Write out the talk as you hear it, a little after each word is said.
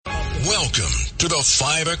Welcome to the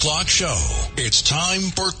 5 o'clock show. It's time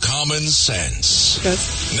for Common Sense.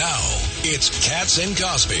 Yes. Now, it's Katz and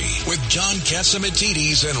Cosby with John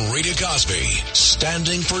Katzimatidis and Rita Cosby,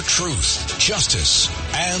 standing for truth, justice,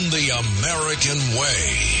 and the American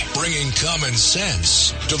way, bringing common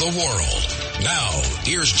sense to the world. Now,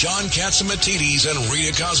 here's John Katzimatidis and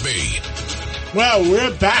Rita Cosby. Well,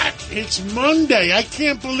 we're back. It's Monday. I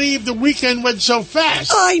can't believe the weekend went so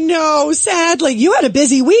fast. I know, sadly. You had a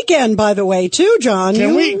busy weekend, by the way, too, John.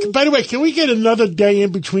 By the way, can we get another day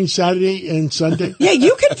in between Saturday and Sunday? Yeah,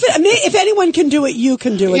 you can. If anyone can do it, you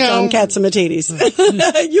can do it, John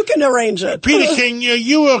Katzimatidis. You can arrange it. Peter King,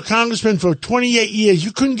 you were a congressman for 28 years.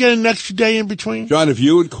 You couldn't get an extra day in between? John, if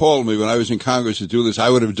you had called me when I was in Congress to do this, I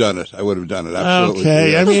would have done it. Absolutely.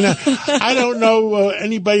 Okay. I mean, I don't know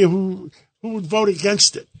anybody who would vote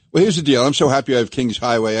against it. Well, here's the deal. I'm so happy I have King's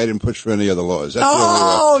Highway. I didn't push for any other laws.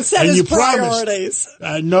 That's set his priorities.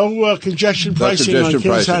 No congestion pricing on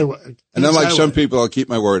King's Highway. And unlike some people, I'll keep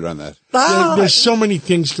my word on that. There's so many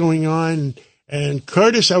things going on. And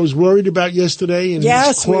Curtis, I was worried about yesterday. And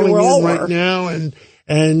yes, he's calling we all in right now.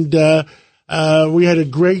 And we had a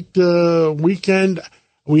great weekend.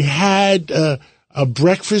 We had a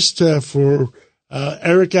breakfast for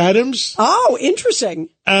Eric Adams. Oh, interesting.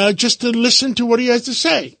 Just to listen to what he has to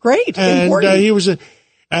say. Great. And important. he was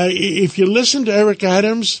if you listen to Eric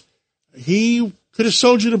Adams, he could have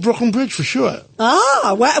sold you the Brooklyn Bridge for sure.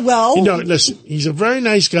 Ah, well. Listen, he's a very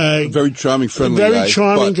nice guy. A very charming, friendly guy. Very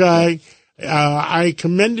charming guy. I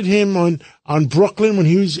commended him on Brooklyn when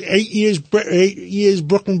he was 8 years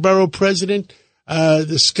Brooklyn Borough president.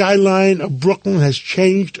 The skyline of Brooklyn has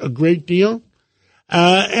changed a great deal.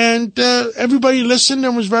 And everybody listened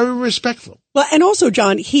and was very respectful. Well, and also,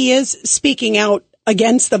 John, he is speaking out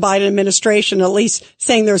against the Biden administration, at least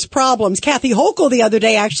saying there's problems. Kathy Hochul the other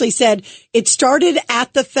day actually said it started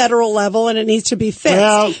at the federal level and it needs to be fixed.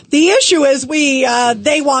 Well, the issue is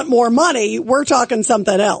they want more money. We're talking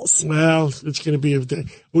something else. Well, it's going to be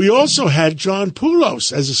we also had John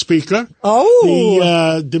Poulos as a speaker. Oh.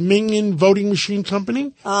 The Dominion Voting Machine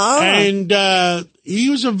Company. Oh. And he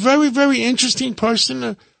was a very, very interesting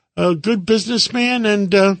person, a good businessman,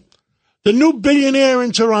 and the new billionaire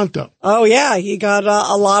in Toronto. Oh, yeah. He got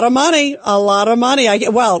a lot of money.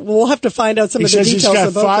 We'll have to find out some of the details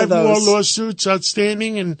of both of those. He says he's got 5 more lawsuits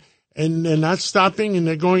outstanding and they're not stopping, and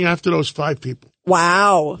they're going after those 5 people.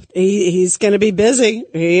 Wow. He's going to be busy.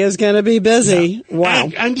 He is going to be busy. Yeah. Wow.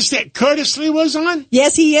 And understand, Curtis Lee was on?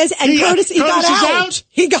 Yes, he is. And Curtis got out.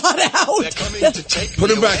 He got out. They're coming to take Put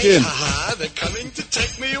me him back away. in. They're coming to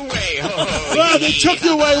take me away. Oh, well, they took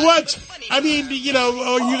you away once. I mean, you're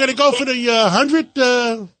going to go for the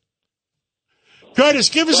 100th? Curtis,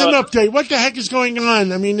 give us an update. What the heck is going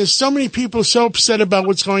on? I mean, there's so many people so upset about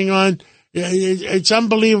what's going on. It's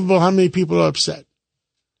unbelievable how many people are upset.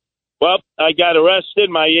 Well, I got arrested,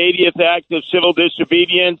 my 80th act of civil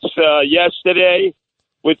disobedience yesterday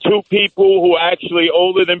with 2 people who are actually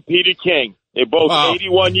older than Peter King. They're both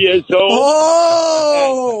 81 years old.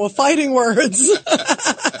 Oh, fighting words.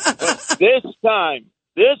 This time,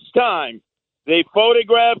 they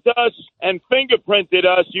photographed us and fingerprinted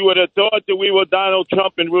us. You would have thought that we were Donald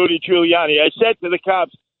Trump and Rudy Giuliani. I said to the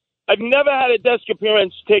cops, I've never had a desk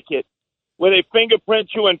appearance ticket where they fingerprint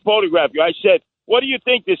you and photograph you. I said, what do you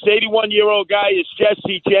think? This 81-year-old guy is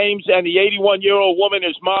Jesse James and the 81-year-old woman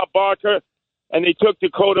is Ma Barker, and they took the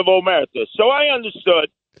code of omerta. So I understood,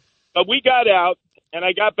 but we got out, and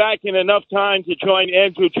I got back in enough time to join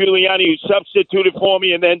Andrew Giuliani, who substituted for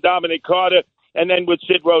me, and then Dominic Carter, and then with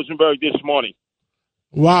Sid Rosenberg this morning.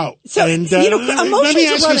 Wow. So, and let me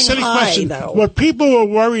ask you a silly question. Though. What people were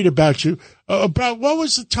worried about you, about what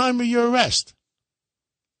was the time of your arrest?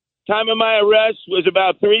 Time of my arrest was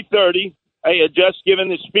about 3:30. I had just given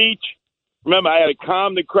the speech. Remember, I had to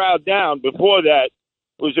calm the crowd down. Before that,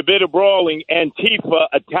 it was a bit of brawling. Antifa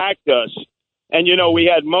attacked us. And, we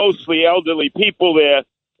had mostly elderly people there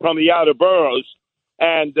from the outer boroughs.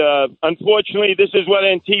 And unfortunately, this is what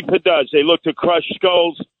Antifa does. They look to crush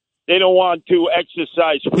skulls. They don't want to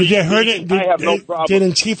exercise free Did they hurt it? I have no problem. Did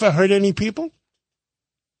Antifa hurt any people?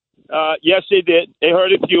 Yes, they did. They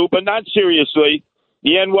hurt a few, but not seriously.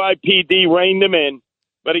 The NYPD reined them in.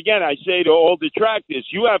 But again, I say to all detractors,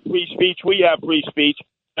 you have free speech, we have free speech.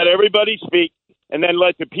 Let everybody speak, and then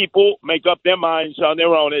let the people make up their minds on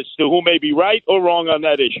their own as to who may be right or wrong on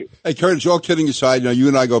that issue. Hey, Curtis, all kidding aside, you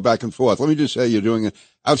and I go back and forth. Let me just say you're doing an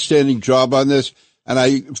outstanding job on this, and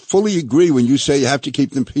I fully agree when you say you have to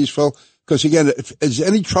keep them peaceful, because, again, if there's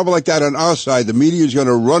any trouble like that on our side, the media is going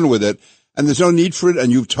to run with it, and there's no need for it,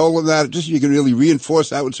 and you've told them that. Just you can really reinforce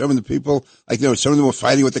that with some of the people. Like, some of them were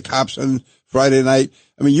fighting with the cops on Friday night.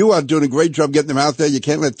 I mean, you are doing a great job getting them out there. You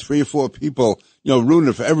can't let 3 or 4 people, ruin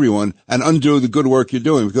it for everyone and undo the good work you're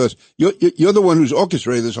doing, because you're the one who's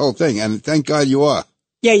orchestrated this whole thing, and thank God you are.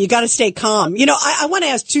 Yeah, you got to stay calm. I want to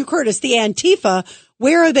ask too, Curtis, the Antifa,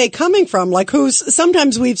 where are they coming from? Like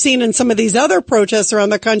sometimes we've seen in some of these other protests around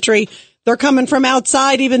the country, they're coming from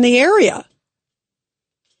outside even the area.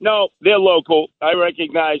 No, they're local. I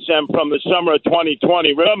recognize them from the summer of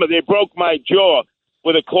 2020. Remember, they broke my jaw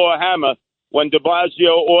with a claw hammer when de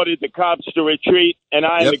Blasio ordered the cops to retreat, and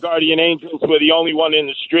I and the Guardian Angels were the only one in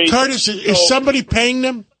the street. Curtis, is somebody paying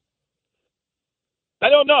them? I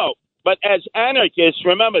don't know. But as anarchists,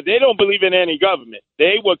 remember, they don't believe in any government.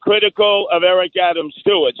 They were critical of Eric Adams,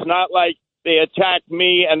 too. It's not like they attacked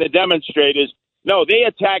me and the demonstrators. No, they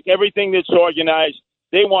attack everything that's organized.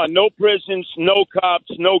 They want no prisons, no cops,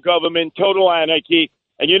 no government, total anarchy.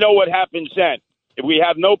 And you know what happens then? If we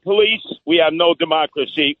have no police, we have no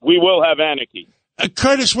democracy. We will have anarchy.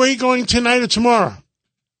 Curtis, where are you going tonight or tomorrow?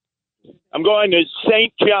 I'm going to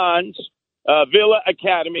St. John's Villa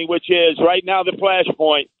Academy, which is right now the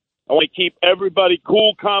flashpoint. I want to keep everybody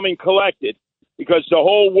cool, calm, and collected because the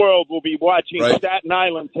whole world will be watching Staten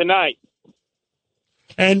Island tonight.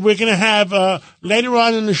 And we're going to have, later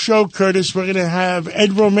on in the show, Curtis, we're going to have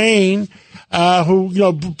Ed Romaine,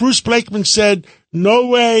 who, Bruce Blakeman said, no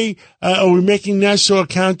way are we making Nassau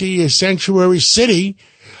County a sanctuary city.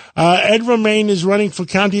 Ed Romaine is running for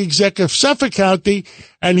county exec of Suffolk County,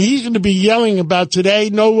 and he's going to be yelling about today,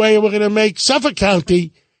 no way we're going to make Suffolk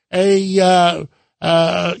County a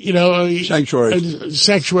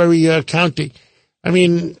sanctuary county. I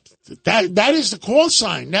mean, that is the call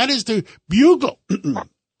sign. That is the bugle. Yeah,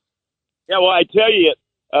 well, I tell you,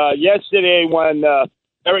 yesterday when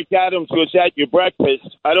Eric Adams was at your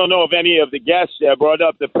breakfast, I don't know if any of the guests there brought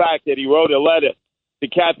up the fact that he wrote a letter to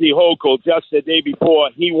Kathy Hochul just the day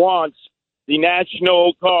before. He wants the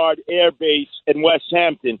National Guard Air Base in West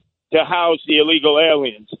Hampton to house the illegal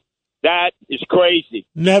aliens. That is crazy.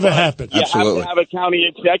 Never happened. You Absolutely. have to have a county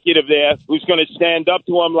executive there who's going to stand up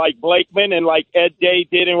to him like Blakeman and like Ed Day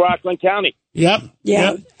did in Rockland County. Yep.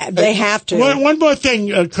 Yeah, they have to. One more thing,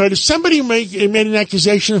 Curtis. Somebody made an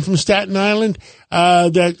accusation from Staten Island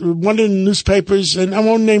that one of the newspapers, and I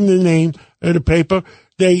won't name the name of the paper,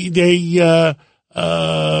 they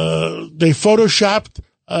photoshopped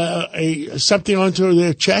something onto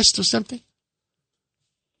their chest or something.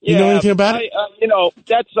 You know anything about it?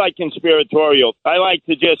 That's like conspiratorial. I like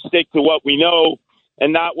to just stick to what we know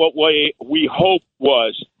and not what we hope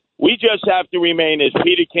was. We just have to remain, as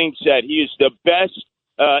Peter King said, he is the best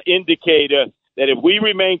indicator that if we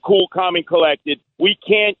remain cool, calm, and collected, we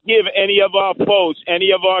can't give any of our foes,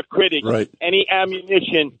 any of our critics, any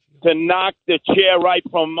ammunition to knock the chair right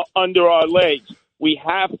from under our legs. We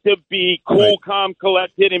have to be cool, calm,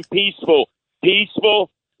 collected, and peaceful.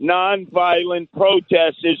 Peaceful, nonviolent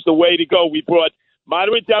protest is the way to go. We brought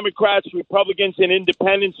moderate Democrats, Republicans, and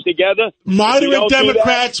independents together. Moderate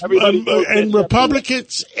Democrats and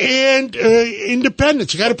Republicans and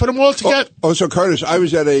independents. You got to put them all together. So Curtis, I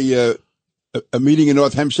was at a meeting in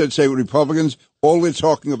North Hempstead, say, with Republicans. All they're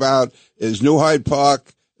talking about is New Hyde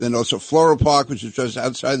Park, then also Floral Park, which is just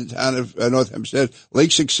outside the town of North Hempstead,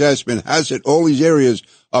 Lake Success, Manhasset. All these areas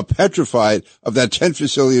are petrified of that tent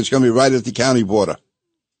facility that's going to be right at the county border.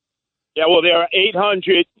 Yeah, well, there are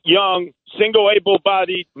 800 young, single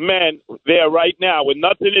able-bodied men there right now with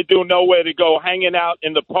nothing to do, nowhere to go, hanging out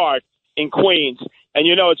in the park in Queens. And,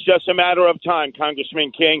 it's just a matter of time,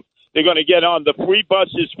 Congressman King. They're going to get on the free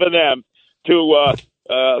buses for them to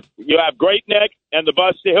you have Great Neck and the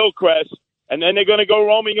bus to Hillcrest, and then they're going to go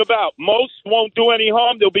roaming about. Most won't do any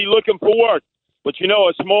harm. They'll be looking for work. But,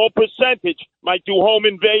 a small percentage might do home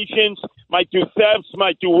invasions, might do thefts,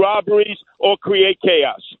 might do robberies, or create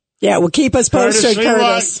chaos. Yeah, well, keep us posted,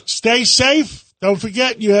 Curtis. Stay safe. Don't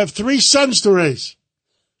forget, you have 3 sons to raise.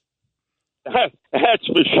 That's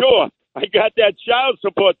for sure. I got that child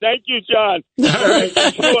support. Thank you, John. Make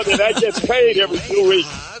sure that I get paid every 2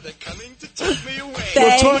 weeks. They're coming to take me away.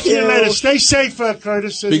 We'll talk to you later. Stay safe,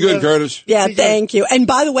 Curtis. Be good, Curtis. Yeah, thank you. And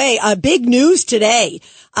by the way, big news today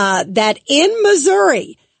that in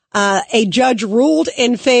Missouri, a judge ruled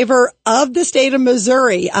in favor of the state of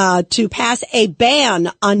Missouri to pass a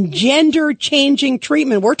ban on gender-changing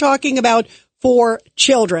treatment. We're talking about for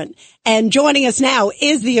children. And joining us now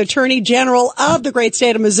is the Attorney General of the great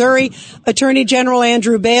state of Missouri, Attorney General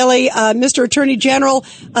Andrew Bailey. Mr. Attorney General,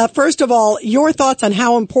 first of all, your thoughts on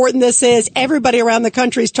how important this is. Everybody around the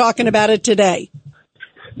country is talking about it today.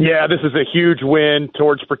 Yeah, this is a huge win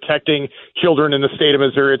towards protecting children in the state of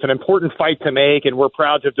Missouri. It's an important fight to make, and we're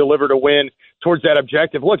proud to have delivered a win towards that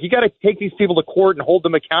objective. Look, you got to take these people to court and hold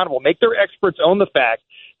them accountable. Make their experts own the fact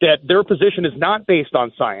that their position is not based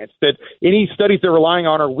on science, that any studies they're relying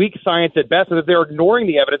on are weak science at best, and that they're ignoring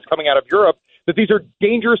the evidence coming out of Europe, that these are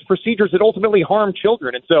dangerous procedures that ultimately harm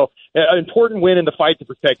children. And so an important win in the fight to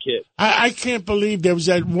protect kids. I can't believe there was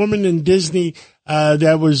that woman in Disney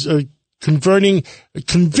that was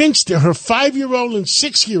convinced her 5-year-old and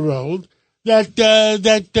 6-year-old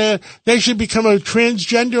that they should become a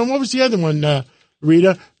transgender. And what was the other one,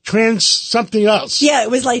 Rita? Trans something else. Yeah, it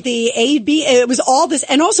was like the AB. It was all this.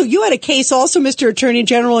 And also, you had a case also, Mr. Attorney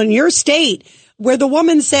General, in your state where the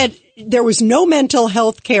woman said there was no mental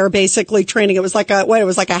health care, basically training. It was like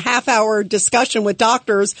a half-hour discussion with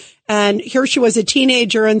doctors. And here she was, a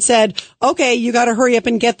teenager, and said, okay, you got to hurry up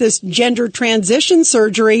and get this gender transition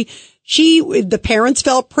surgery. The parents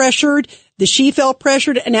felt pressured. She felt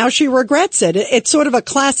pressured, and now she regrets it. It's sort of a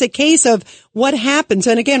classic case of what happens.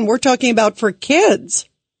 And again, we're talking about for kids.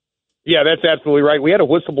 Yeah, that's absolutely right. We had a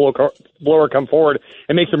whistleblower come forward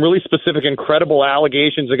and make some really specific and credible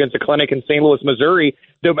allegations against a clinic in St. Louis, Missouri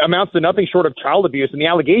that amounts to nothing short of child abuse. And the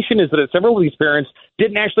allegation is that several of these parents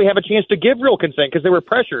didn't actually have a chance to give real consent because they were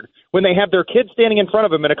pressured. When they have their kids standing in front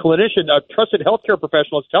of them and a clinician, a trusted healthcare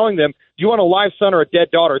professional is telling them, do you want a live son or a dead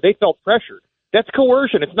daughter? They felt pressured. That's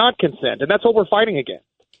coercion. It's not consent. And that's what we're fighting against.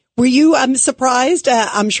 Were you surprised?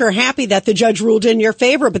 I'm sure happy that the judge ruled in your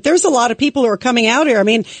favor, but there's a lot of people who are coming out here. I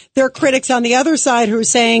mean, there are critics on the other side who are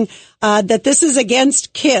saying that this is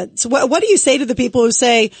against kids. What do you say to the people who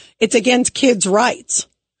say it's against kids' rights?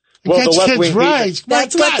 Well, against kids' rights.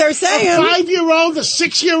 That's what they're saying. A 5-year-old, a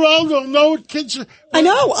 6-year-old don't know what kids are. I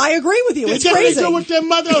know. I agree with you. It's crazy. They do what their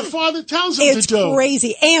mother or father tells them to do. It's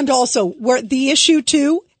crazy. And also, where the issue,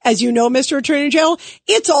 too, as you know, Mr. Attorney General,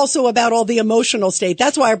 it's also about all the emotional state.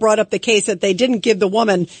 That's why I brought up the case that they didn't give the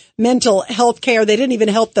woman mental health care. They didn't even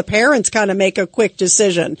help the parents kind of make a quick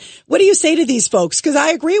decision. What do you say to these folks? Because I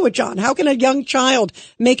agree with John. How can a young child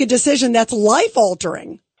make a decision that's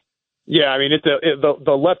life-altering? Yeah, I mean,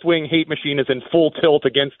 the left-wing hate machine is in full tilt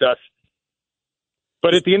against us.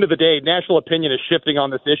 But at the end of the day, national opinion is shifting on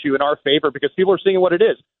this issue in our favor because people are seeing what it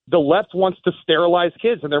is. The left wants to sterilize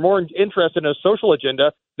kids, and they're more interested in a social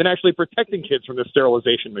agenda than actually protecting kids from the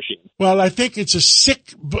sterilization machine. Well, I think it's a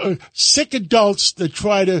sick adults that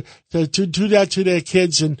try to do that to their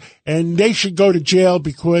kids, and they should go to jail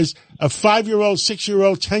because a 5-year-old,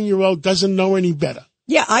 6-year-old, 10-year-old doesn't know any better.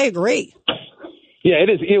 Yeah, I agree. Yeah,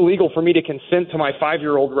 it is illegal for me to consent to my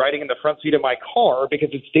 5-year-old riding in the front seat of my car because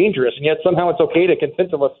it's dangerous, and yet somehow it's okay to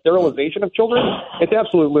consent to a sterilization of children. It's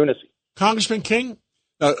absolute lunacy. Congressman King?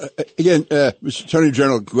 Again, Mr. Attorney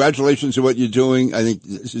General, congratulations on what you're doing. I think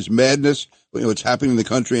this is madness, what's happening in the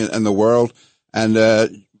country and the world. And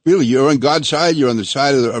really, you're on God's side. You're on the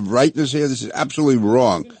side of rightness here. This is absolutely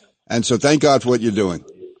wrong. And so thank God for what you're doing.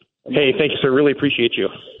 Hey, thank you, sir. Really appreciate you.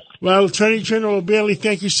 Well, Attorney General Bailey,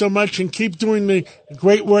 thank you so much, and keep doing the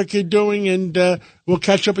great work you're doing, and we'll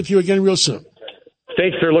catch up with you again real soon.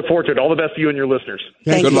 Thanks, sir. Look forward to it. All the best to you and your listeners.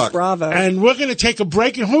 Thank Good you. luck. Bravo. And we're going to take a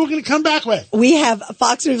break, and who are we going to come back with? We have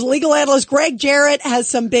Fox News legal analyst Greg Jarrett has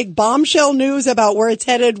some big bombshell news about where it's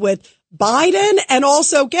headed with Biden, and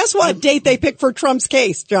also, guess what date they picked for Trump's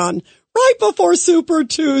case, John? Right before Super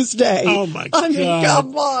Tuesday. Oh, my God. I mean,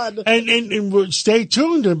 come on. And we'll stay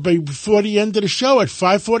tuned. Before the end of the show at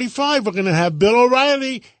 5:45, we're going to have Bill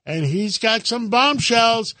O'Reilly, and he's got some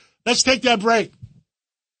bombshells. Let's take that break.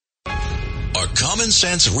 A common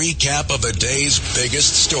sense recap of the day's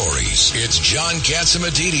biggest stories. It's John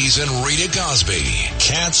Catsimatidis and Rita Cosby.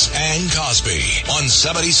 Katz and Cosby on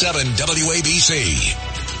 77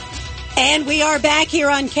 WABC. And we are back here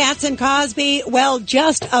on Katz and Cosby. Well,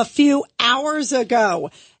 just a few hours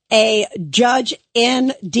ago, a judge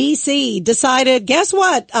in D.C. decided, guess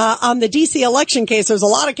what? On the D.C. election case, there's a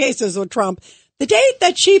lot of cases with Trump. The date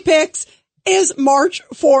that she picks is March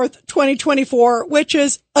 4th, 2024, which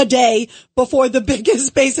is a day before the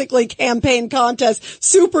biggest, basically, campaign contest,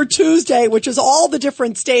 Super Tuesday, which is all the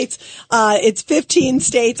different states. It's 15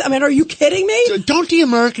 states. I mean, are you kidding me? Don't the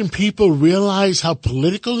American people realize how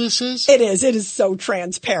political this is? It is. It is so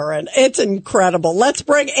transparent. It's incredible. Let's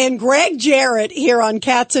bring in Greg Jarrett here on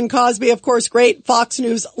Katz and Cosby, of course, great Fox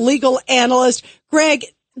News legal analyst. Greg,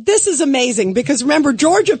 this is amazing because remember,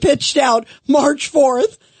 Georgia pitched out March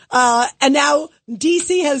 4th. And now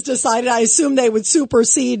D.C. has decided, I assume they would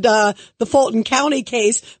supersede the Fulton County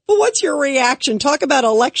case. But what's your reaction? Talk about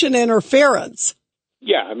election interference.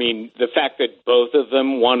 Yeah, I mean, the fact that both of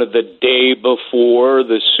them wanted the day before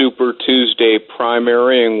the Super Tuesday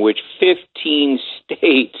primary in which 15 states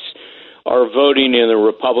states are voting in the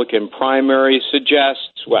Republican primary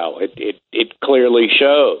suggests, well, it clearly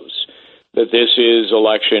shows that this is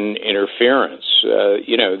election interference.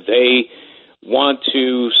 They want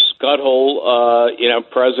to scuttle,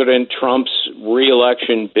 President Trump's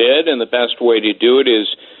reelection bid, and the best way to do it is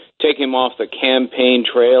take him off the campaign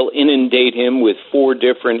trail, inundate him with 4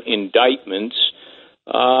 different indictments,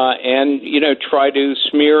 and try to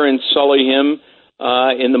smear and sully him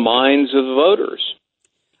in the minds of the voters.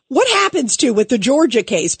 What happens with the Georgia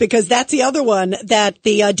case? Because that's the other one that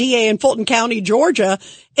the DA in Fulton County, Georgia,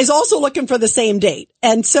 is also looking for the same date.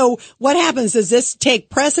 And so what happens? Does this take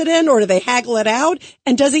precedent, or do they haggle it out?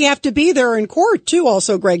 And does he have to be there in court too,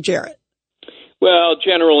 also, Greg Jarrett? Well,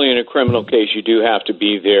 generally in a criminal case, you do have to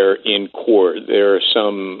be there in court. There are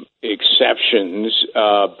some exceptions,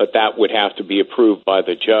 but that would have to be approved by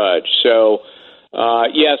the judge. So,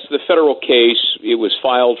 yes, the federal case, it was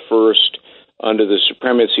filed first. Under the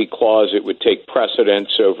Supremacy Clause, it would take precedence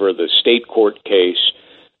over the state court case.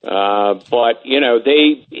 But,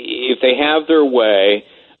 if they have their way,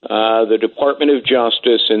 the Department of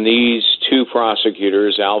Justice and these 2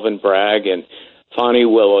 prosecutors, Alvin Bragg and Fani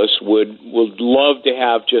Willis, would love to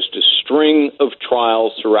have just a string of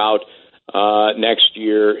trials throughout next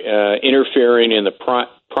year, interfering in the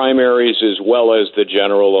primaries as well as the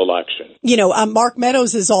general election. Mark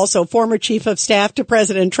Meadows is also former chief of staff to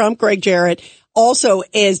President Trump. Greg Jarrett also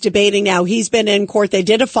is debating now. He's been in court. They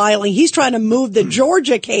did a filing. He's trying to move the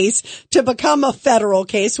Georgia case to become a federal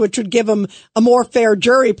case, which would give him a more fair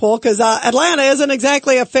jury pool, because Atlanta isn't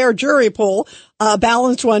exactly a fair jury pool, a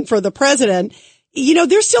balanced one for the president.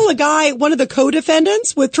 There's still a guy, one of the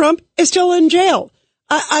co-defendants with Trump, is still in jail.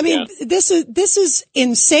 This is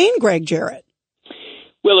insane, Greg Jarrett.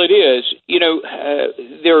 Well, it is.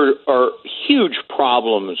 There are huge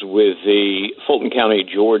problems with the Fulton County,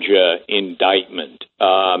 Georgia indictment.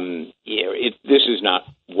 This is not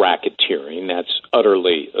racketeering. That's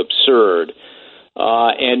utterly absurd.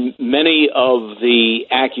 And many of the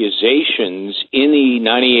accusations in the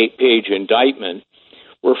 98-page indictment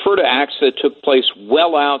refer to acts that took place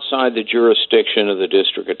well outside the jurisdiction of the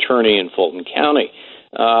district attorney in Fulton County.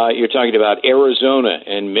 You're talking about Arizona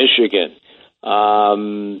and Michigan,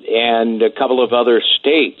 and a couple of other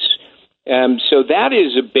states. So that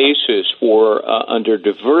is a basis for, under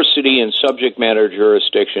diversity and subject matter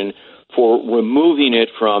jurisdiction, for removing it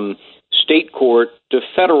from state court to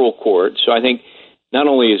federal court. So I think not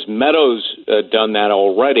only has Meadows done that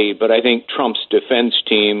already, but I think Trump's defense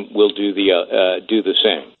team will do the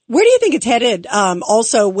same. Where do you think it's headed,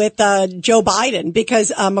 also with Joe Biden?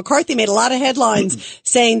 Because McCarthy made a lot of headlines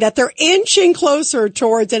saying that they're inching closer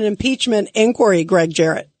towards an impeachment inquiry, Greg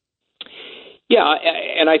Jarrett. Yeah,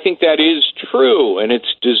 and I think that is true, and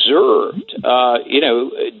it's deserved.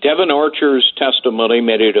 Devin Archer's testimony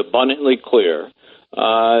made it abundantly clear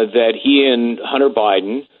that he and Hunter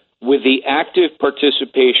Biden, with the active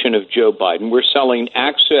participation of Joe Biden, were selling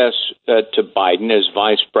access to Biden as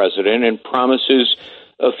vice president and promises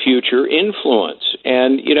of future influence.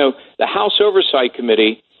 And, the House Oversight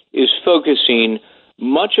Committee is focusing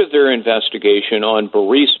much of their investigation on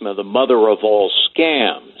Burisma, the mother of all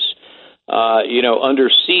scams.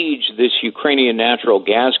 Under siege, this Ukrainian natural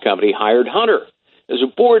gas company hired Hunter as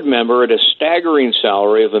a board member at a staggering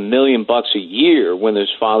salary of $1 million a year when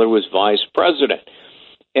his father was vice president.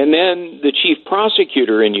 And then the chief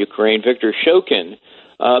prosecutor in Ukraine, Viktor Shokin,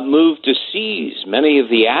 moved to seize many of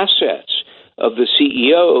the assets of the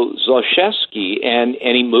CEO, Zlochevsky, and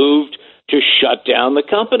he moved to shut down the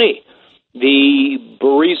company. The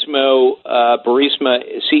Burisma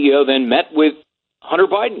CEO then met with Hunter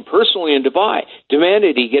Biden personally in Dubai,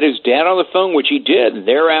 demanded he get his dad on the phone, which he did. And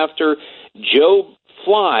thereafter, Joe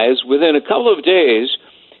flies within a couple of days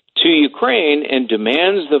to Ukraine and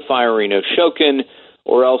demands the firing of Shokin,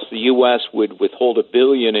 or else the U.S. would withhold $1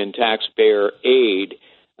 billion in taxpayer aid.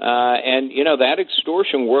 That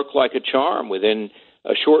extortion worked like a charm. Within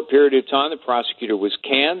a short period of time, the prosecutor was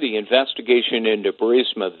canned. The investigation into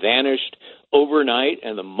Burisma vanished overnight,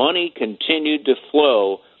 and the money continued to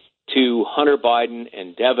flow to Hunter Biden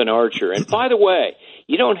and Devin Archer. And by the way,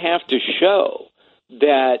 you don't have to show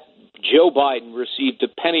that Joe Biden received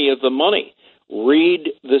a penny of the money.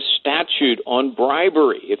 Read the statute on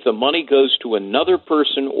bribery. If the money goes to another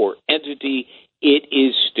person or entity, it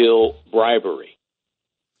is still bribery.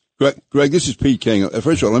 Greg, this is Pete King.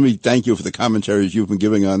 First of all, let me thank you for the commentaries you've been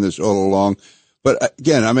giving on this all along. But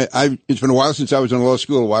again, it's been a while since I was in law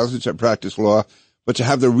school, a while since I practiced law. But to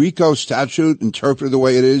have the RICO statute interpreted the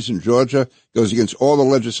way it is in Georgia goes against all the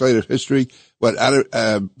legislative history. What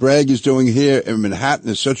Bragg is doing here in Manhattan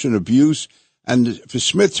is such an abuse. And for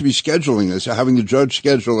Smith to be scheduling this, having the judge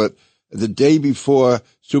schedule it the day before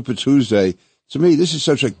Super Tuesday, to me, this is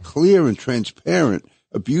such a clear and transparent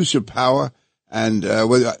abuse of power. And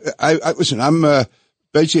listen, I'm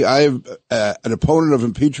basically I'm an opponent of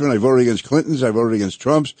impeachment. I voted against Clinton's. I voted against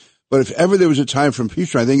Trump's. But if ever there was a time for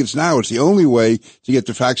impeachment, I think it's now. It's the only way to get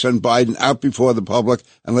the facts on Biden out before the public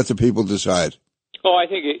and let the people decide. Oh, I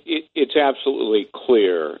think it's absolutely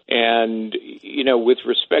clear. And, with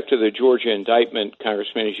respect to the Georgia indictment,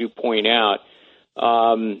 Congressman, as you point out,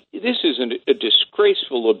 this is a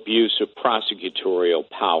disgraceful abuse of prosecutorial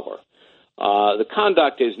power. The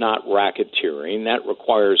conduct is not racketeering. That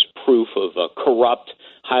requires proof of a corrupt,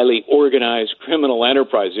 highly organized criminal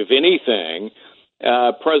enterprise. If anything,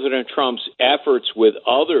 President Trump's efforts with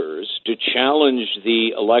others to challenge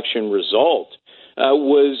the election result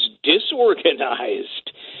was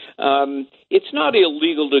disorganized. It's not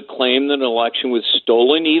illegal to claim that an election was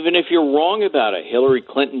stolen, even if you're wrong about it. Hillary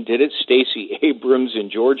Clinton did it. Stacey Abrams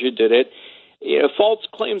in Georgia did it. False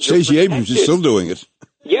claims are protected. Stacey Abrams is still doing it.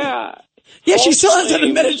 Yeah. Yeah, she still hasn't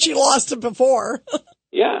admitted she lost it before.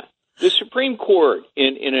 Yeah. The Supreme Court,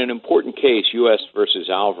 in an important case, U.S. versus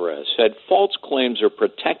Alvarez, said false claims are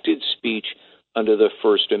protected speech under the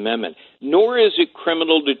First Amendment, nor is it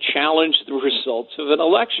criminal to challenge the results of an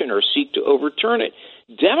election or seek to overturn it.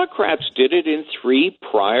 Democrats did it in 3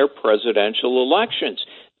 prior presidential elections.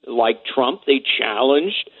 Like Trump, they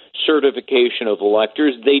challenged certification of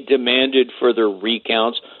electors. They demanded further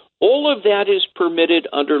recounts. All of that is permitted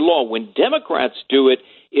under law. When Democrats do it,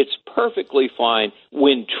 it's perfectly fine.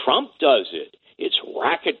 When Trump does it, it's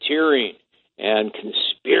racketeering and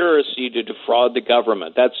conspiracy to defraud the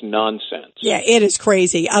government. That's nonsense. Yeah, it is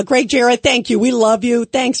crazy. Greg Jarrett, thank you. We love you.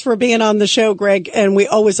 Thanks for being on the show, Greg. And we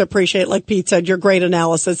always appreciate, like Pete said, your great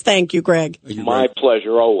analysis. Thank you, Greg. My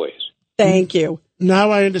pleasure, always. Thank you.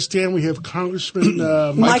 Now I understand we have Congressman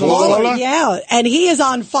Michael Lawler. Yeah, and he is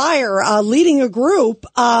on fire, leading a group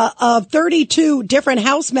of 32 different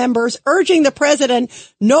House members urging the president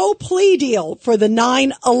no plea deal for the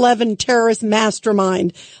 9/11 terrorist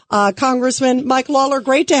mastermind. Congressman Mike Lawler,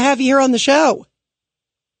 great to have you here on the show.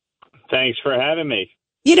 Thanks for having me.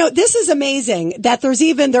 This is amazing that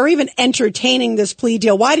they're even entertaining this plea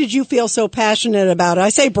deal. Why did you feel so passionate about it? I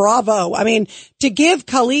say bravo. I mean, to give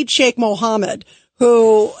Khalid Sheikh Mohammed,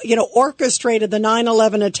 who, orchestrated the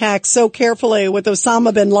 9/11 attack so carefully with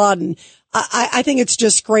Osama bin Laden, I think it's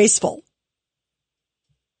disgraceful.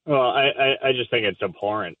 Well, I just think it's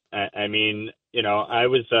abhorrent. I mean, I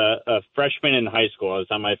was a freshman in high school. I was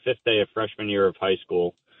on my 5th day of freshman year of high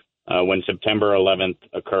school when September 11th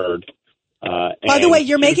occurred. By the way,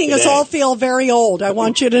 you're making us all feel very old. I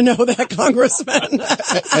want you to know that, Congressman.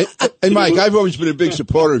 Hey, Mike, I've always been a big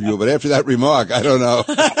supporter of you, but after that remark, I don't know.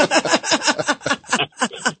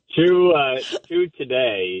 To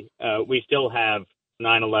today, we still have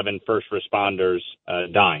 9/11 first responders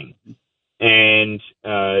dying. And,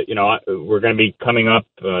 we're going to be coming up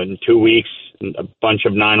in 2 weeks, a bunch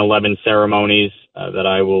of 9/11 ceremonies that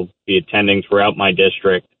I will be attending throughout my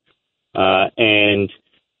district. And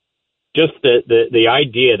just the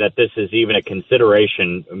idea that this is even a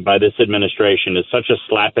consideration by this administration is such a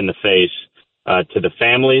slap in the face to the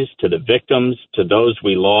families, to the victims, to those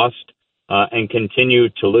we lost and continue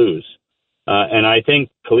to lose. And I think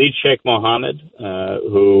Khalid Sheikh Mohammed,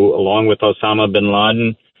 who, along with Osama bin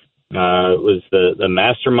Laden, was the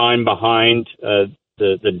mastermind behind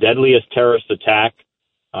the deadliest terrorist attack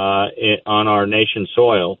on our nation's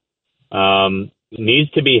soil,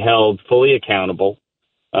 needs to be held fully accountable.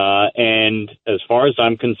 And as far as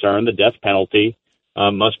I'm concerned, the death penalty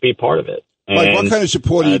must be part of it. Mike, what kind of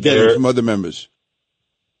support are you getting from other members?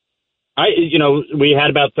 We had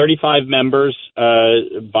about 35 members,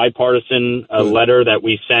 bipartisan letter that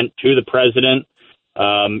we sent to the president.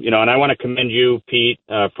 And I want to commend you, Pete,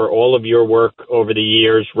 for all of your work over the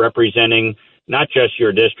years representing not just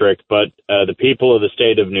your district, but the people of the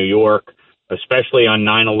state of New York, especially on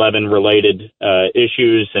 9/11 related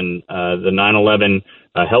issues and the 9/11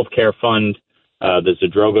 healthcare fund, the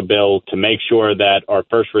Zadroga bill, to make sure that our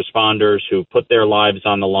first responders who put their lives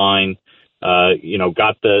on the line,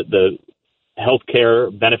 got the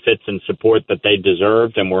healthcare benefits and support that they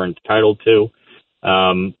deserved and were entitled to.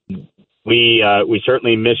 We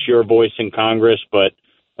certainly miss your voice in Congress, but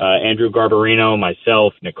Andrew Garbarino,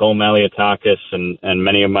 myself, Nicole Maliotakis, and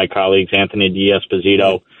many of my colleagues, Anthony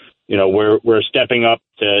D'Esposito, we're stepping up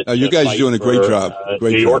to you guys are doing a great job. New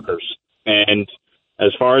Yorkers. And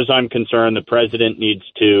as far as I'm concerned, the president needs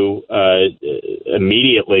to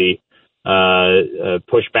immediately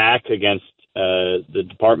push back against the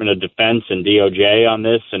Department of Defense and DOJ on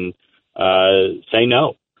this and say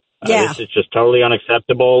no. Yeah. This is just totally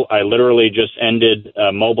unacceptable. I literally just ended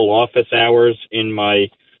mobile office hours in my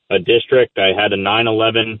district. I had a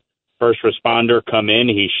 9/11 first responder come in.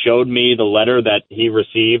 He showed me the letter that he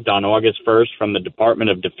received on August 1st from the Department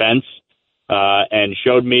of Defense and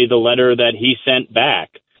showed me the letter that he sent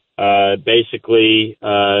back, basically,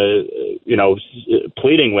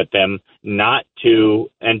 pleading with them not to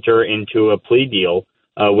enter into a plea deal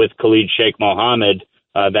with Khalid Sheikh Mohammed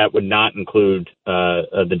that would not include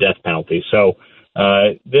the death penalty. So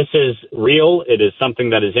this is real. It is something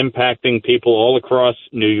that is impacting people all across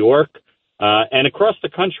New York and across the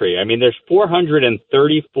country. I mean, there's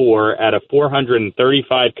 434 out of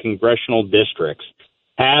 435 congressional districts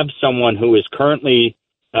have someone who is currently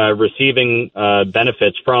receiving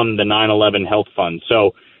benefits from the 9/11 Health Fund.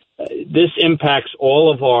 So this impacts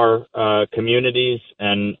all of our communities,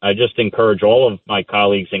 and I just encourage all of my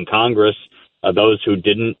colleagues in Congress, those who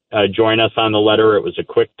didn't join us on the letter. It was a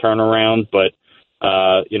quick turnaround, but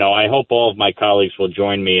I hope all of my colleagues will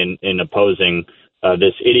join me in opposing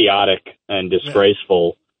this idiotic and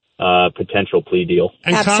disgraceful potential plea deal.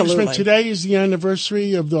 And Absolutely. Congressman, today is the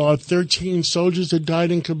anniversary of the 13 soldiers that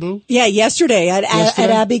died in Kabul. Yeah, yesterday at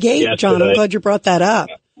Abbey Gate, John. I'm glad you brought that up.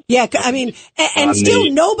 Yeah, I mean, and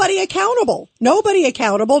still nobody accountable. Nobody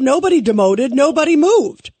accountable. Nobody demoted. Nobody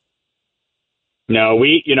moved. No,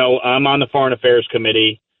 I'm on the Foreign Affairs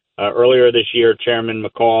Committee. Earlier this year, Chairman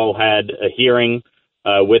McCall had a hearing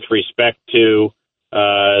with respect to,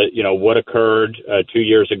 what occurred 2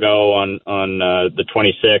 years ago on the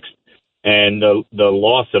 26th, and the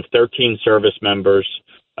loss of 13 service members.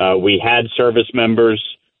 We had service members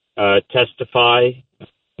testify,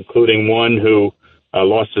 including one who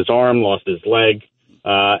lost his arm, lost his leg,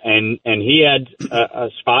 and he had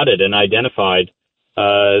spotted and identified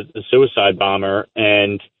the suicide bomber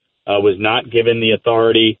and was not given the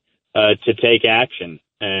authority to take action.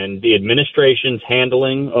 And the administration's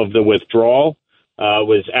handling of the withdrawal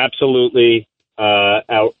was absolutely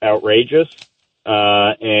outrageous.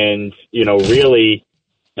 And, really,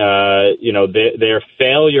 their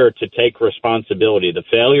failure to take responsibility, the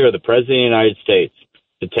failure of the President of the United States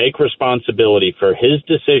to take responsibility for his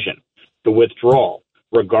decision to withdraw,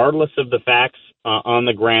 regardless of the facts on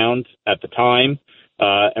the ground at the time,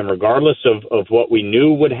 and regardless of what we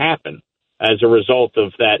knew would happen as a result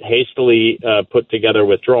of that hastily put together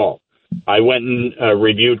withdrawal. I went and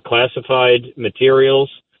reviewed classified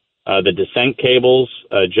materials, the dissent cables,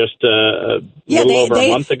 just a little over a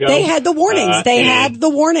month ago. They had the warnings. They had the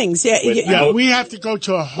warnings. Yeah, we have to go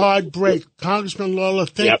to a hard break. Congressman Lawler,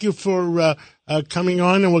 thank you for coming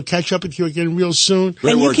on, and we'll catch up with you again real soon.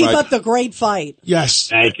 And you keep up the great fight. Yes.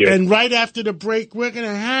 Thank you. And right after the break, we're going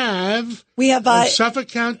to have Suffolk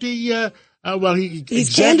County,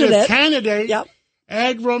 he's candidate, yep.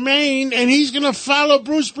 Ed Romaine, and he's going to follow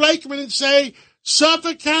Bruce Blakeman and say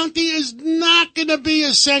Suffolk County is not going to be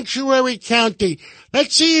a sanctuary county.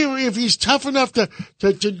 Let's see if he's tough enough to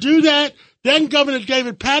do that. Then Governor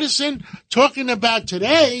David Paterson talking about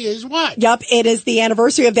today is what? Yep, it is the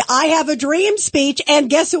anniversary of the I Have a Dream speech. And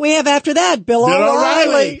guess who we have after that? Bill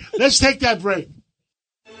O'Reilly. Let's take that break.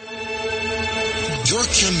 You're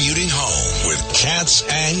commuting home with Katz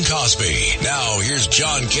and Cosby. Now, here's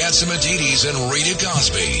John Catsimatidis and Rita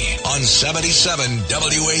Cosby on 77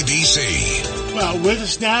 WABC. Well, with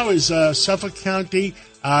us now is Suffolk County.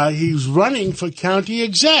 He's running for county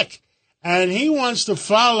exec. And he wants to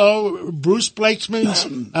follow Bruce Blakeman's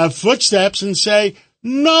footsteps and say,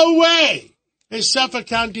 no way is Suffolk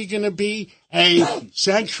County going to be a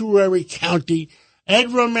sanctuary county.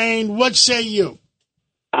 Ed Romaine, what say you?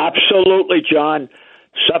 Absolutely, John.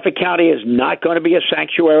 Suffolk County is not going to be a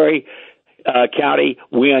sanctuary county.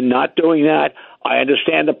 We are not doing that. I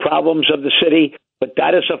understand the problems of the city, but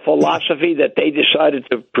that is a philosophy that they decided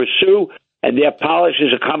to pursue, and their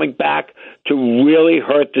policies are coming back to really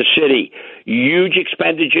hurt the city. Huge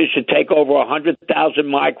expenditures to take over 100,000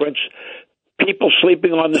 migrants, people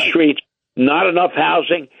sleeping on the streets, not enough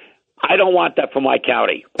housing. I don't want that for my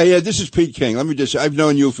county. Hey, this is Pete King. Let me just say, I've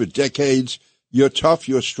known you for decades. You're tough,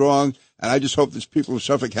 you're strong, and I just hope that people of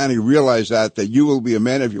Suffolk County realize that you will be a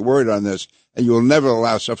man of your word on this, and you will never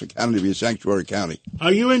allow Suffolk County to be a sanctuary county.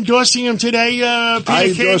 Are you endorsing him today, Peter I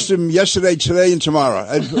King? endorsed him yesterday, today, and tomorrow.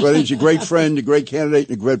 He's a great friend, a great candidate,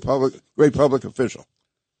 and a great public official.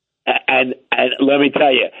 And And let me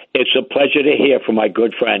tell you, it's a pleasure to hear from my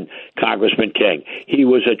good friend, Congressman King. He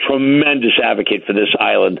was a tremendous advocate for this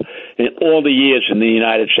island in all the years in the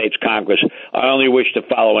United States Congress. I only wish to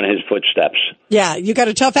follow in his footsteps. Yeah, you got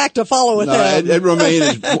a tough act to follow with him. Ed Romaine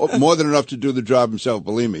is more than enough to do the job himself.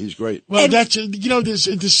 Believe me, he's great. Well, that's,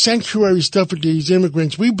 this sanctuary stuff with these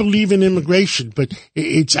immigrants. We believe in immigration, but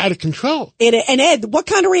it's out of control. And Ed, what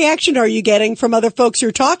kind of reaction are you getting from other folks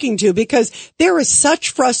you're talking to? Because there is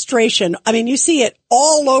such frustration. I mean, you see it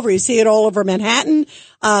all over. You see it all over Manhattan.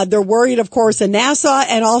 They're worried, of course, in Nassau,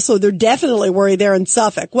 and also they're definitely worried there in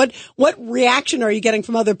Suffolk. What reaction are you getting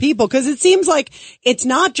from other people? Because it seems like it's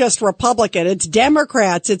not just Republican, it's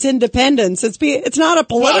Democrats, it's independents. It's not a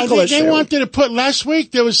political issue. They wanted to put last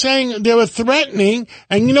week. They were saying they were threatening,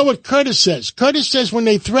 and you know what Curtis says? Curtis says when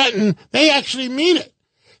they threaten, they actually mean it.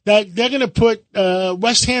 That they're going to put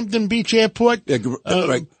West Hampton Beach Airport.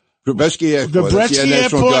 Right. Grabetsky Airport.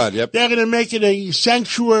 Airport. Yep. They're going to make it a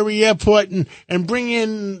sanctuary airport and bring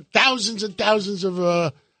in thousands and thousands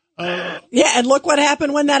of. Yeah, and look what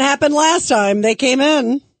happened when that happened last time. They came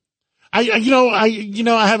in. I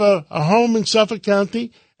have a home in Suffolk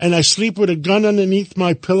County, and I sleep with a gun underneath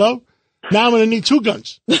my pillow. Now I'm going to need 2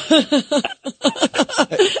 guns.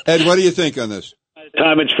 Ed, what do you think on this?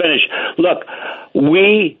 Time it's finished. Look,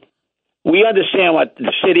 we understand what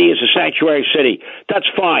the city is, a sanctuary city. That's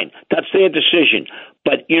fine. That's their decision.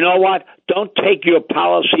 But you know what? Don't take your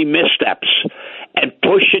policy missteps and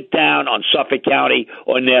push it down on Suffolk County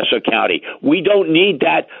or Nassau County. We don't need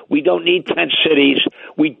that. We don't need tent cities.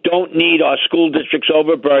 We don't need our school districts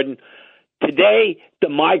overburdened. Today, the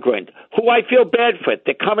migrant, who I feel bad for,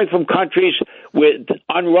 they're coming from countries with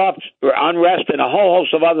unrest and a whole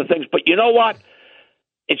host of other things. But you know what?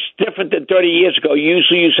 It's different than 30 years ago. You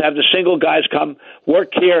usually used to have the single guys come,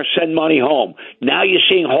 work here, send money home. Now you're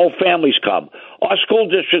seeing whole families come. Our school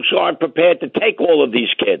districts aren't prepared to take all of these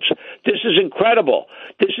kids. This is incredible.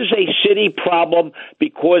 This is a city problem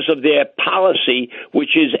because of their policy,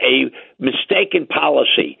 which is a mistaken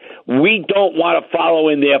policy. We don't want to follow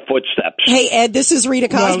in their footsteps. Hey, Ed, this is Rita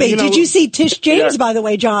Cosby. Did you see Tish James, by the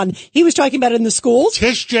way, John? He was talking about it in the schools.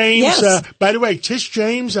 Tish James. Yes. By the way, Tish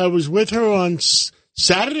James, I was with her on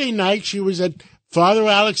Saturday night. She was at Father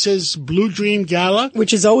Alex's Blue Dream Gala.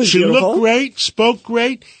 Which is always beautiful. She looked great, spoke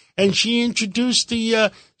great, and she introduced the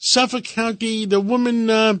Suffolk County, the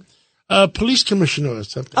woman police commissioner or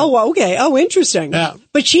something. Oh, okay. Oh, interesting. Yeah.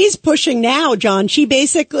 But she's pushing now, John. She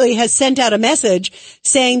basically has sent out a message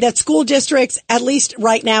saying that school districts, at least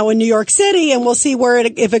right now in New York City, and we'll see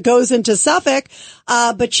if it goes into Suffolk,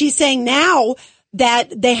 but she's saying now that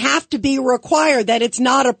they have to be required, that it's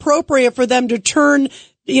not appropriate for them to turn,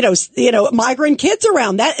 migrant kids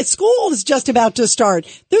around. That school is just about to start.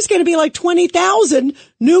 There's going to be like 20,000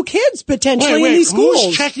 new kids potentially in these schools.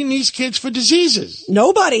 Who's checking these kids for diseases?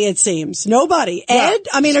 Nobody, it seems. Nobody. Ed,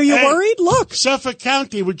 are you worried? Look. Suffolk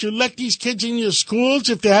County, would you let these kids in your schools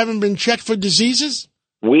if they haven't been checked for diseases?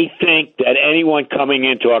 We think that anyone coming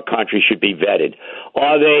into our country should be vetted.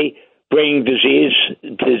 Are they bringing diseases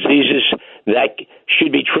that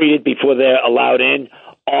should be treated before they're allowed in?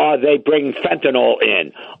 Are they bringing fentanyl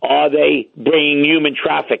in? Are they bringing human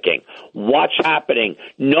trafficking? What's happening?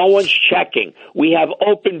 No one's checking. We have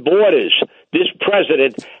open borders. This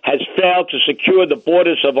president has failed to secure the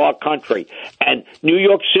borders of our country. And New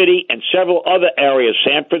York City and several other areas,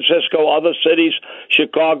 San Francisco, other cities,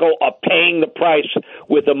 Chicago, are paying the price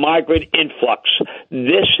with a migrant influx.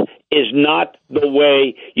 This is not the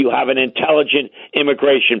way you have an intelligent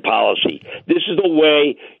immigration policy. This is the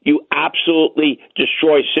way you absolutely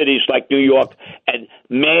destroy cities like New York. And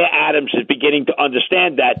Mayor Adams is beginning to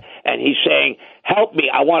understand that. And he's saying, help me.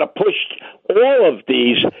 I want to push all of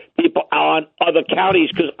these people on other counties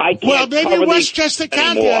because I can't. Well, maybe Westchester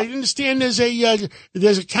County. I understand there's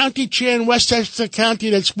a county chair in Westchester County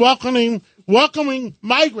that's welcoming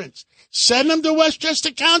migrants. Send them to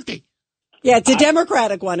Westchester County. Yeah, it's a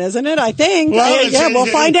Democratic one, isn't it? I think. Well, we'll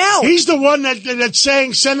find out. He's the one that's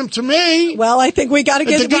saying send them to me. Well, I think we got to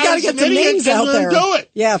get some names out there. Do it.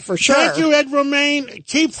 Yeah, for sure. Thank you, Ed Romaine.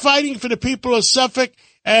 Keep fighting for the people of Suffolk,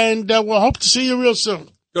 and we'll hope to see you real soon.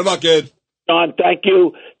 Good luck, Ed. John, thank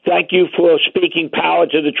you. Thank you for speaking power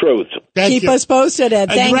to the truth. Keep us posted, Ed.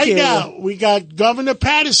 Thank you. Right now, we got Governor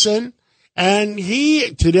Patterson, and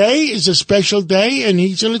today is a special day, and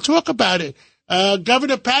he's going to talk about it.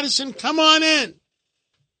 Governor Patterson, come on in.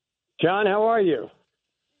 John, how are you?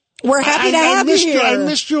 We're happy to have you here. I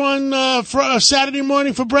missed you on Saturday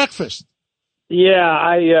morning for breakfast. Yeah,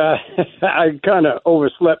 I kind of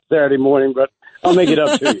overslept Saturday morning, but I'll make it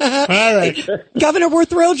up to you. All right. Governor, we're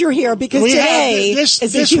thrilled you're here because today this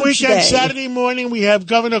is a huge weekend, day. Saturday morning, we have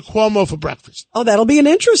Governor Cuomo for breakfast. Oh, that'll be an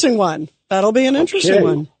interesting one.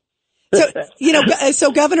 So,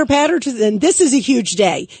 so Governor Patterson, this is a huge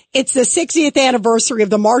day. It's the 60th anniversary of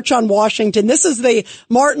the March on Washington. This is the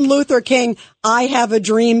Martin Luther King I Have a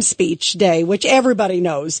Dream speech day, which everybody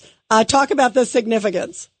knows. Talk about the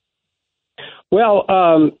significance. Well,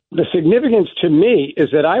 the significance to me is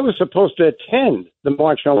that I was supposed to attend the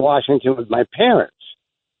March on Washington with my parents.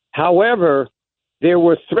 However, there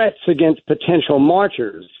were threats against potential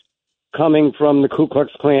marchers coming from the Ku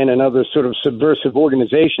Klux Klan and other sort of subversive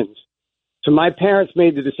organizations. So my parents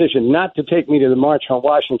made the decision not to take me to the March on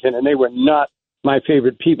Washington, and they were not my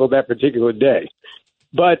favorite people that particular day.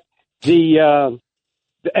 But the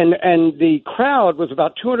crowd was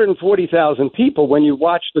about 240,000 people. When you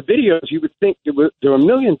watch the videos, you would think there were 1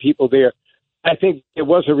 million people there. I think there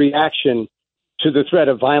was a reaction to the threat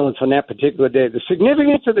of violence on that particular day. The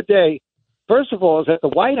significance of the day, first of all, is that the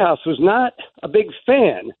White House was not a big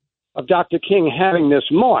fan of Dr. King having this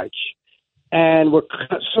march, and we're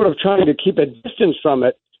sort of trying to keep a distance from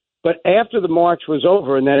it. But after the march was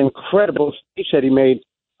over and that incredible speech that he made,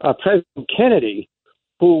 President Kennedy,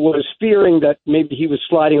 who was fearing that maybe he was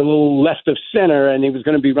sliding a little left of center and he was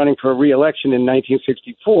going to be running for a re-election in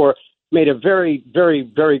 1964, made a very, very,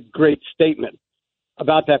 very great statement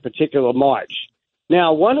about that particular march.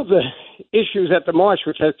 Now, one of the issues at the march,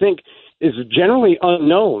 which I think is generally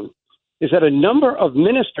unknown, is that a number of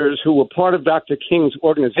ministers who were part of Dr. King's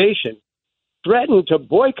organization threatened to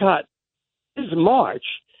boycott his march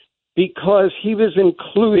because he was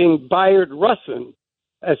including Bayard Rustin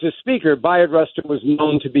as a speaker. Bayard Rustin was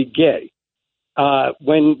known to be gay.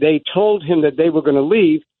 When they told him that they were going to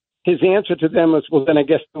leave, his answer to them was, well, then I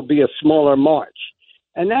guess there'll be a smaller march.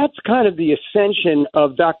 And that's kind of the ascension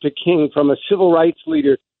of Dr. King from a civil rights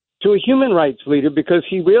leader to a human rights leader, because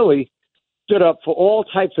he really stood up for all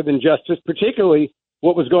types of injustice, particularly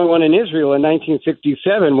what was going on in Israel in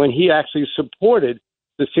 1967 when he actually supported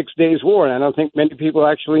the 6 Days War. And I don't think many people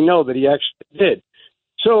actually know that he actually did.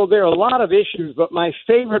 So there are a lot of issues, but my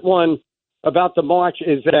favorite one about the march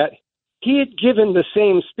is that he had given the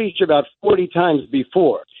same speech about 40 times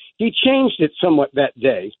before. He changed it somewhat that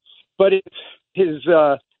day, but his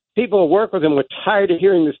people who work with him were tired of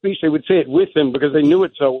hearing the speech. They would say it with him because they knew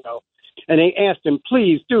it so well. And they asked him,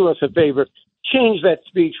 please do us a favor, change that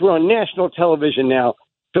speech. We're on national television now.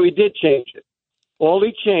 So he did change it. All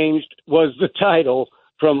he changed was the title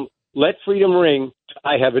from Let Freedom Ring to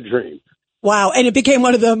I Have a Dream. Wow. And it became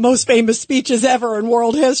one of the most famous speeches ever in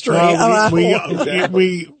world history.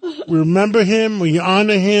 We remember him. We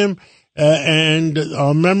honor him. And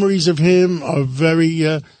our memories of him are very,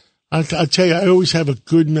 I'll tell you, I always have a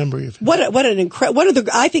good memory of him.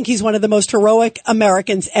 I think he's one of the most heroic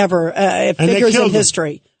Americans ever, figures in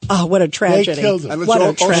history. Oh, what a tragedy. They killed him. What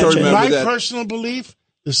a tragedy. My personal belief,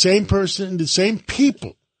 the same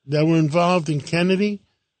people that were involved in Kennedy,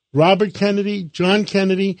 Robert Kennedy, John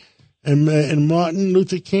Kennedy, and Martin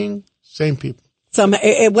Luther King, same people.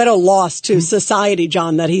 What a loss to society,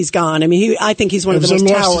 John, that he's gone. I mean, I think he's one of the most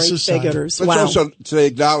towering figures. Let's also today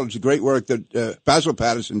acknowledge the great work that Basil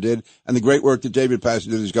Patterson did and the great work that David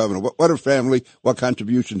Patterson did as governor. What a family, what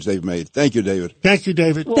contributions they've made. Thank you, David. Thank you,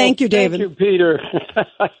 David. Well, thank you, David. Thank you, Peter.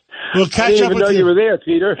 We'll catch I didn't up even with know you were there,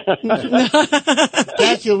 Peter.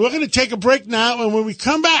 Thank you. We're going to take a break now, and when we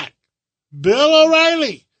come back, Bill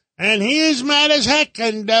O'Reilly, and he is mad as heck,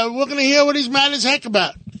 and we're going to hear what he's mad as heck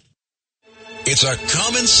about. It's a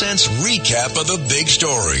common sense recap of the big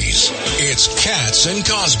stories. It's Katz and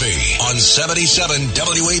Cosby on 77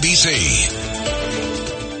 WABC.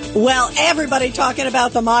 Well, everybody talking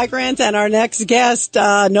about the migrants, and our next guest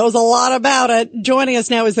knows a lot about it. Joining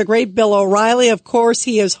us now is the great Bill O'Reilly. Of course,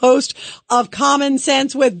 he is host of Common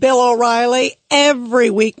Sense with Bill O'Reilly every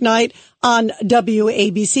weeknight on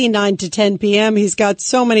WABC 9 to 10 p.m. He's got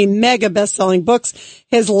so many mega best-selling books.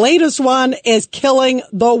 His latest one is Killing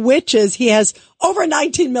the Witches. He has over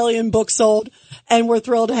 19 million books sold, and we're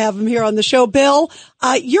thrilled to have him here on the show. Bill,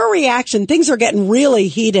 your reaction, things are getting really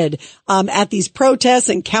heated at these protests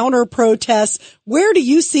and counter-protests. Where do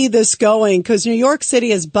you see this going? Because New York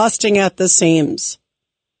City is busting at the seams.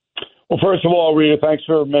 Well, first of all, Rita, thanks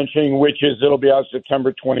for mentioning Witches. It'll be out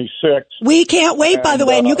September 26th. We can't wait, by the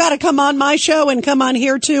way, and you got to come on my show and come on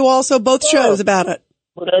here, too, also, both shows about it.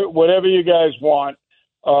 Whatever you guys want.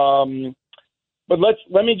 But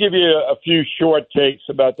let me give you a few short takes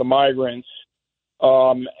about the migrants,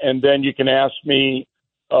 and then you can ask me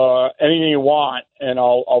anything you want, and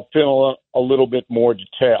I'll fill a little bit more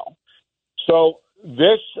detail. So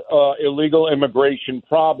this illegal immigration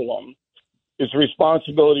problem is the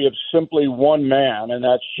responsibility of simply one man, and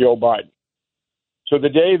that's Joe Biden. So the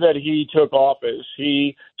day that he took office,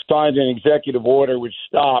 he signed an executive order which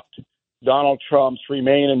stopped Donald Trump's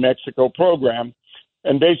Remain in Mexico program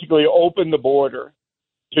and basically opened the border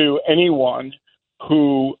to anyone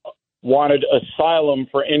who wanted asylum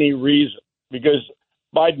for any reason, because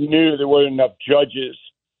Biden knew there weren't enough judges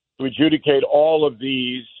to adjudicate all of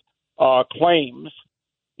these claims.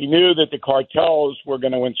 He knew that the cartels were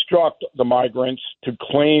going to instruct the migrants to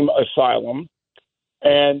claim asylum,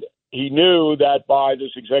 and he knew that by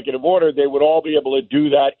this executive order, they would all be able to do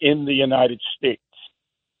that in the United States.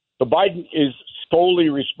 So Biden is solely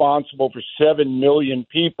responsible for 7 million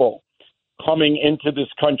people coming into this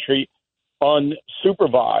country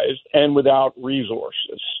unsupervised and without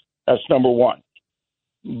resources. That's number one.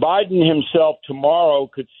 Biden himself tomorrow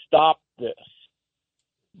could stop this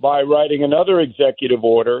by writing another executive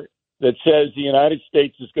order that says the United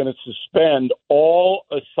States is going to suspend all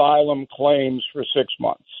asylum claims for 6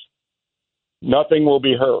 months. Nothing will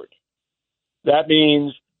be heard. That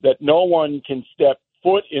means that no one can step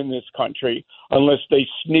foot in this country unless they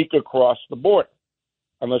sneak across the border,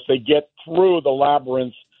 unless they get through the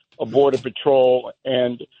labyrinth of Border Patrol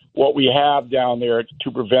and what we have down there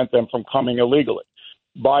to prevent them from coming illegally.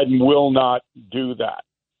 Biden will not do that.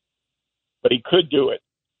 But he could do it.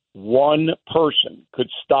 One person could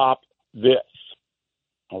stop this.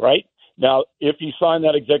 All right? Now, if he signed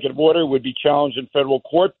that executive order, it would be challenged in federal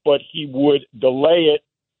court, but he would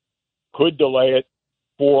could delay it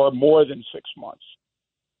for more than 6 months.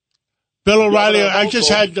 Bill O'Reilly, I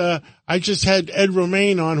just had Ed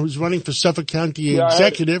Romaine on, who's running for Suffolk County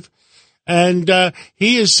executive, and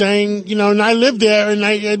he is saying, and I live there, and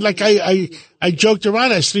I joked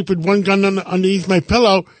around. I sleep with one gun underneath my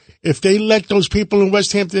pillow. If they let those people in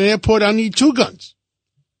West Hampton Airport, I'll need 2 guns.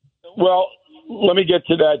 Well, let me get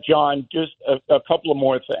to that, John. Just a couple of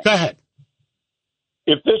more things. Go ahead.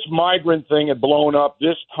 If this migrant thing had blown up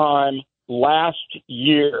this time last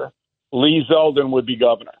year, Lee Zeldin would be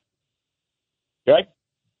governor. Okay?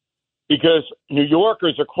 Because New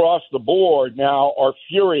Yorkers across the board now are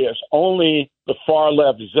furious. Only the far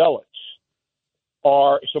left zealots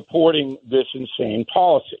are supporting this insane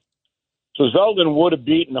policy. So Zeldin would have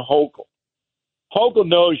beaten Hochul. Hochul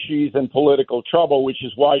knows she's in political trouble, which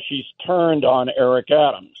is why she's turned on Eric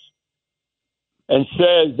Adams and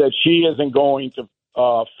says that she isn't going to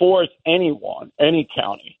force anyone, any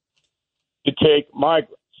county, to take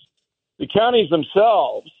migrants. The counties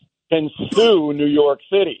themselves can sue New York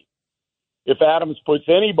City if Adams puts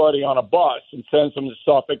anybody on a bus and sends them to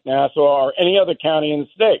Suffolk, Nassau, or any other county in the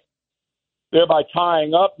state, thereby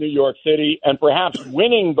tying up New York City and perhaps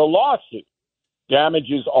winning the lawsuit.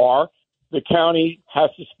 Damages are the county has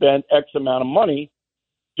to spend X amount of money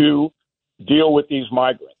to deal with these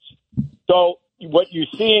migrants. So what you're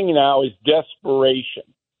seeing now is desperation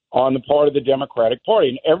on the part of the Democratic Party,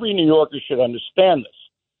 and every New Yorker should understand this.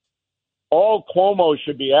 All Cuomo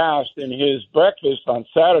should be asked in his breakfast on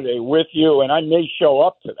Saturday with you, and I may show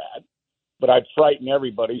up to that, but I'd frighten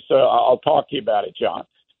everybody, so I'll talk to you about it, John,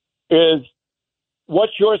 is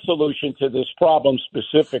what's your solution to this problem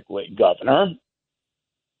specifically, Governor?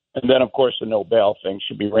 And then, of course, the no bail thing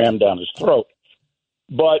should be rammed down his throat.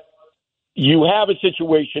 But you have a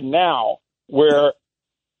situation now where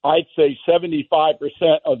I'd say 75%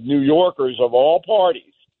 of New Yorkers of all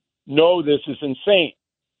parties know this is insane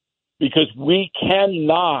because we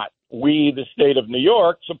cannot, the state of New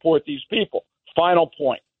York, support these people. Final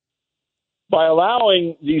point. By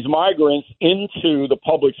allowing these migrants into the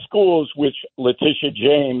public schools, which Letitia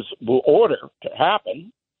James will order to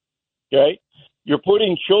happen, okay, you're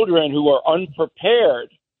putting children who are unprepared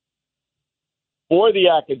for the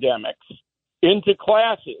academics into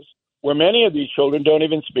classes where many of these children don't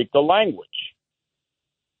even speak the language.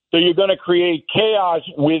 So you're going to create chaos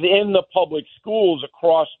within the public schools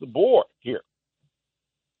across the board here.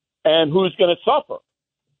 And who's going to suffer?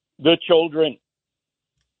 The children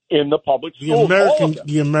in the public schools.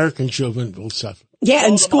 The American children will suffer. Yeah,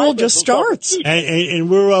 and school just starts. And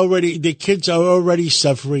the kids are already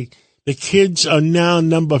suffering. The kids are now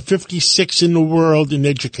number 56 in the world in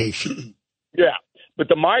education. Yeah, but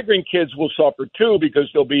the migrant kids will suffer too because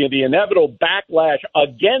there'll be the inevitable backlash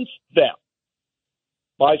against them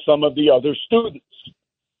by some of the other students.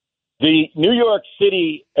 The New York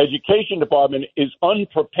City Education Department is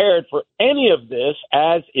unprepared for any of this,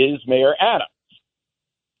 as is Mayor Adams.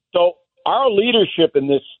 So our leadership in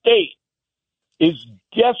this state is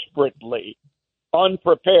desperately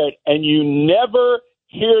unprepared, and you never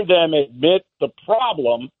hear them admit the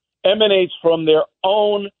problem emanates from their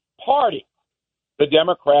own party, the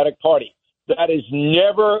Democratic Party. That is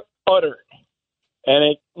never uttered.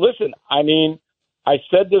 And listen, I mean, I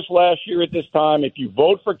said this last year at this time, if you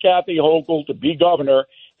vote for Kathy Hochul to be governor,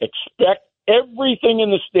 expect everything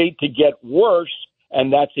in the state to get worse,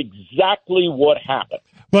 and that's exactly what happened.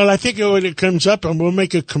 Well, I think when it comes up, and we'll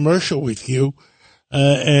make a commercial with you,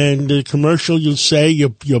 and the commercial you'll say,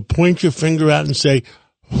 you'll point your finger out and say,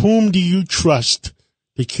 whom do you trust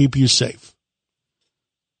to keep you safe?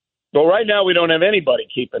 Well, right now we don't have anybody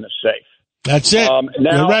keeping us safe. That's it.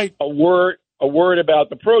 Now, you're right. A word about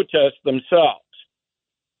the protests themselves.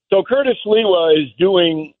 So Curtis Lewa is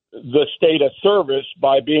doing the state a service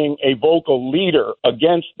by being a vocal leader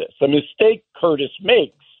against this. The mistake Curtis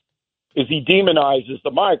makes is he demonizes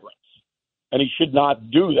the migrants, and he should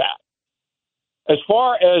not do that. As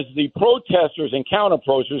far as the protesters and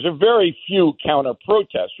counter-protesters, there are very few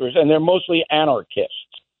counter-protesters, and they're mostly anarchists.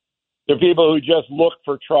 They're people who just look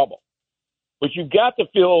for trouble. But you've got to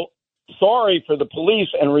feel sorry for the police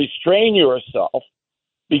and restrain yourself,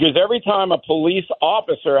 because every time a police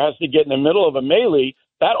officer has to get in the middle of a melee,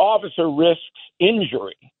 that officer risks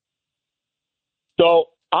injury. So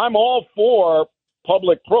I'm all for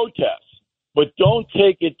public protests, but don't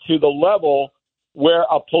take it to the level where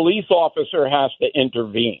a police officer has to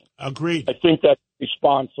intervene. Agreed. I think that's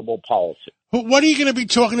responsible policy. What are you going to be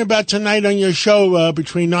talking about tonight on your show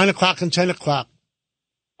between 9 o'clock and 10 o'clock?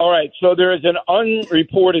 All right, so there is an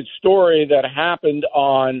unreported story that happened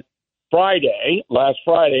on last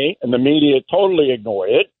Friday, and the media totally ignored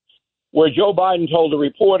it, where Joe Biden told a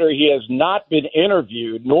reporter he has not been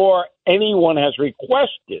interviewed, nor anyone has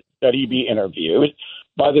requested that he be interviewed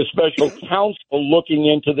by the special counsel looking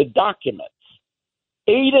into the documents.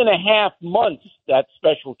 8.5 months that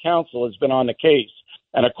special counsel has been on the case,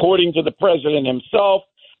 and according to the president himself,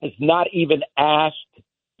 has not even asked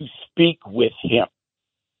to speak with him.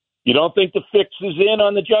 You don't think the fix is in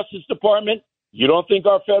on the Justice Department? You don't think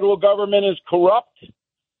our federal government is corrupt?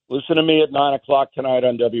 Listen to me at 9 o'clock tonight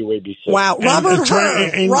on WABC. Wow. Robert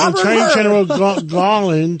Attorney General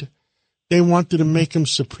Garland, they wanted to make him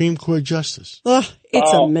Supreme Court Justice.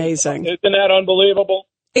 It's amazing. Isn't that unbelievable?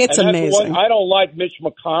 It's amazing. I don't like Mitch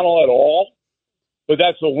McConnell at all, but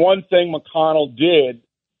that's the one thing McConnell did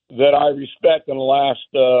that I respect in the last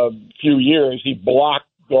few years. He blocked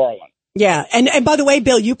Garland. Yeah. And by the way,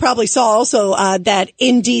 Bill, you probably saw also that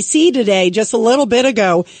in D.C. today, just a little bit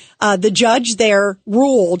ago, the judge there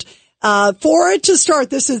ruled for it to start.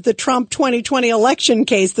 This is the Trump 2020 election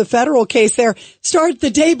case, the federal case there. Start the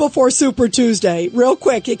day before Super Tuesday. Real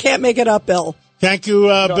quick. You can't make it up, Bill. Thank you,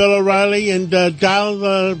 Bill O'Reilly. And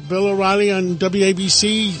dial Bill O'Reilly on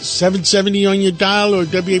WABC 770 on your dial, or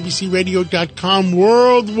WABCRadio.com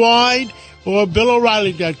worldwide, or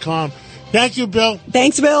BillO'Reilly.com. Thank you, Bill.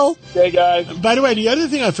 Thanks, Bill. Hey, guys. By the way, the other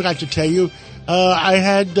thing I forgot to tell you, I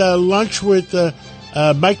had lunch with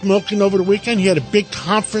Mike Milken over the weekend. He had a big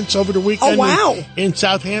conference over the weekend. Oh, wow. In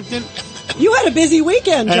Southampton. You had a busy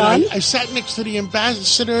weekend, John. And I sat next to the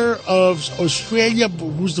ambassador of Australia,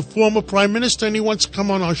 who's the former prime minister, and he wants to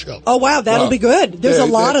come on our show. Oh, wow. That'll be good. There's a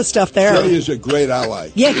lot of stuff there. Australia is a great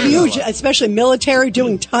ally. Yeah, huge, especially military,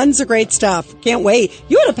 doing tons of great stuff. Can't wait.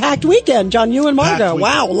 You had a packed weekend, John, you and Margo.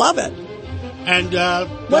 Wow, love it. And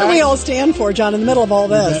what do we all stand for, John, in the middle of all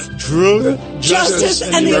this? Truth, justice,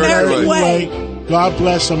 and the American way. God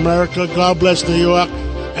bless America. God bless New York.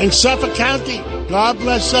 And Suffolk County. God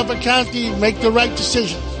bless Suffolk County. Make the right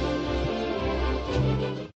decisions.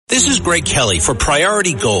 This is Greg Kelly for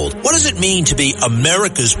Priority Gold. What does it mean to be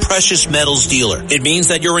America's precious metals dealer? It means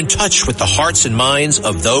that you're in touch with the hearts and minds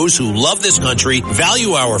of those who love this country,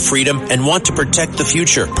 value our freedom, and want to protect the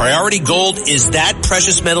future. Priority Gold is that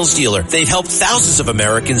precious metals dealer. They've helped thousands of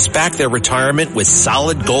Americans back their retirement with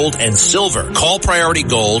solid gold and silver. Call Priority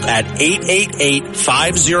Gold at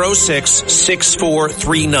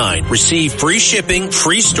 888-506-6439. Receive free shipping,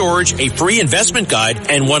 free storage, a free investment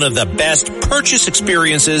guide, and one of the best purchase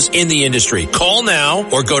experiences in the industry. Call now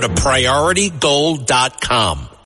or go to PriorityGold.com.